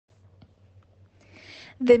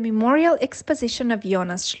The memorial exposition of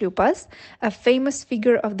Jonas Šliūpas, a famous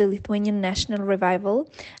figure of the Lithuanian national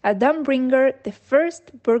revival, a Dawnbringer, the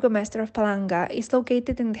first burgomaster of Palanga, is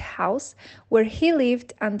located in the house where he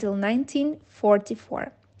lived until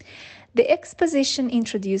 1944. The exposition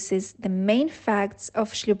introduces the main facts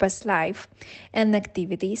of Šliūpas' life and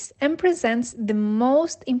activities and presents the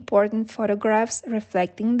most important photographs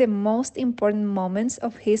reflecting the most important moments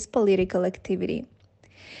of his political activity.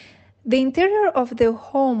 The interior of the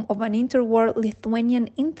home of an interwar Lithuanian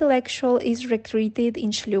intellectual is recreated in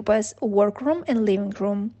Šliūpas' workroom and living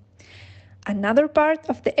room. Another part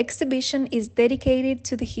of the exhibition is dedicated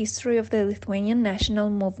to the history of the Lithuanian national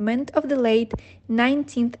movement of the late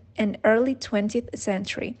 19th and early 20th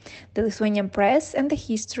century, the Lithuanian press, and the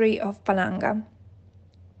history of Palanga.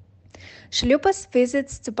 Šliūpas'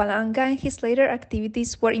 visits to Palanga and his later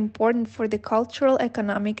activities were important for the cultural,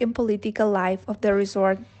 economic, and political life of the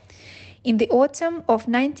resort. In the autumn of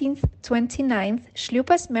 1929,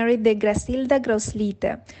 Šliūpas married the Grasilda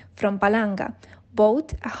Grauslytė from Palanga,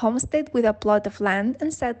 bought a homestead with a plot of land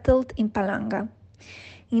and settled in Palanga.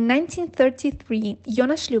 In 1933,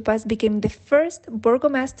 Jonas Šliūpas became the first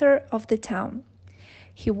burgomaster of the town.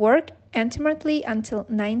 He worked intermittently until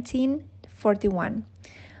 1941.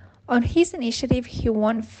 On his initiative, he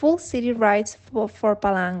won full city rights for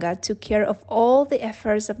Palanga, took care of all the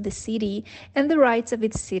affairs of the city and the rights of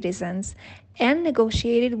its citizens, and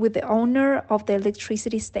negotiated with the owner of the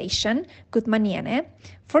electricity station, Gudmanienė,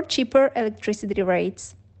 for cheaper electricity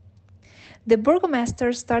rates. The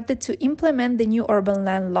burgomaster started to implement the new urban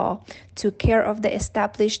land law, took care of the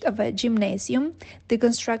establishment of a gymnasium, the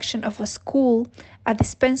construction of a school, a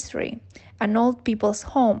dispensary, an old people's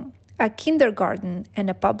home, a kindergarten, and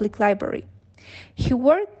a public library. He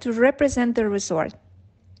worked to represent the resort.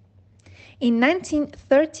 In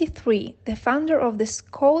 1933, the founder of the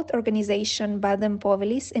Scout organization Baden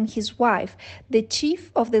Povilis and his wife, the chief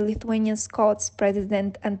of the Lithuanian Scouts,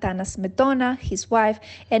 President Antanas Smetona, his wife,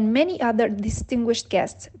 and many other distinguished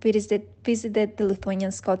guests visited the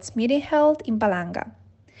Lithuanian Scouts meeting held in Palanga.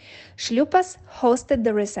 Šliūpas hosted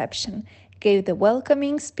the reception, gave the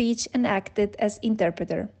welcoming speech, and acted as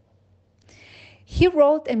interpreter. He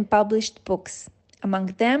wrote and published books. Among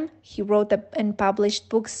them, he wrote and published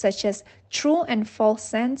books such as True and False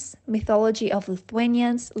Sense, Mythology of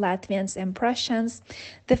Lithuanians, Latvians, and Prussians,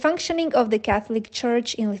 The Functioning of the Catholic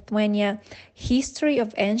Church in Lithuania, History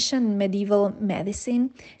of Ancient and Medieval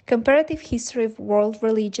Medicine, Comparative History of World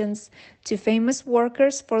Religions, Two Famous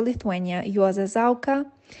Workers for Lithuania, Juozas Zauka,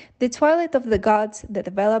 The Twilight of the Gods, The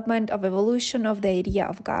Development of Evolution of the Idea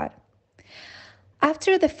of God.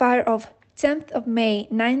 After the fire of 10th of May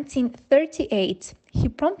 1938, he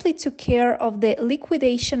promptly took care of the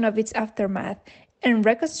liquidation of its aftermath and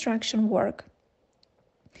reconstruction work.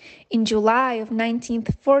 In July of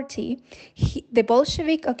 1940, the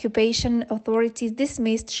Bolshevik occupation authorities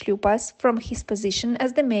dismissed Šliūpas from his position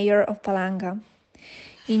as the mayor of Palanga.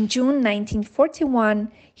 In June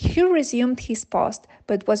 1941, he resumed his post,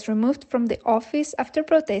 but was removed from the office after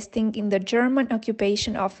protesting in the German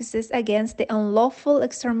occupation offices against the unlawful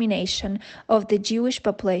extermination of the Jewish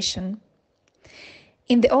population.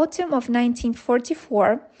 In the autumn of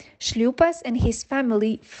 1944, Šliūpas and his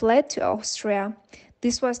family fled to Austria.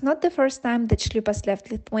 This was not the first time that Šliūpas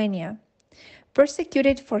left Lithuania.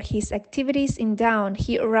 Persecuted for his activities in Dawn,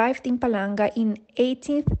 he arrived in Palanga in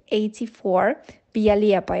 1884 via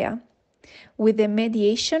Liepaja. With the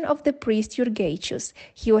mediation of the priest Jurgaičius,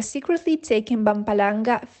 he was secretly taken by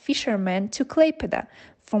Palanga fishermen to Klaipėda,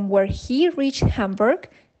 from where he reached Hamburg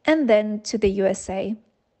and then to the USA.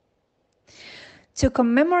 To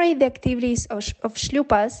commemorate the activities of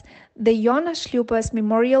Šliūpas, the Jonas Šliūpas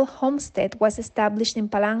Memorial Homestead was established in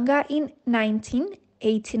Palanga in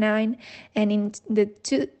 1989, and in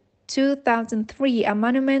 2003 a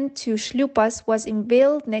monument to Šliūpas was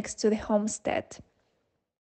unveiled next to the homestead.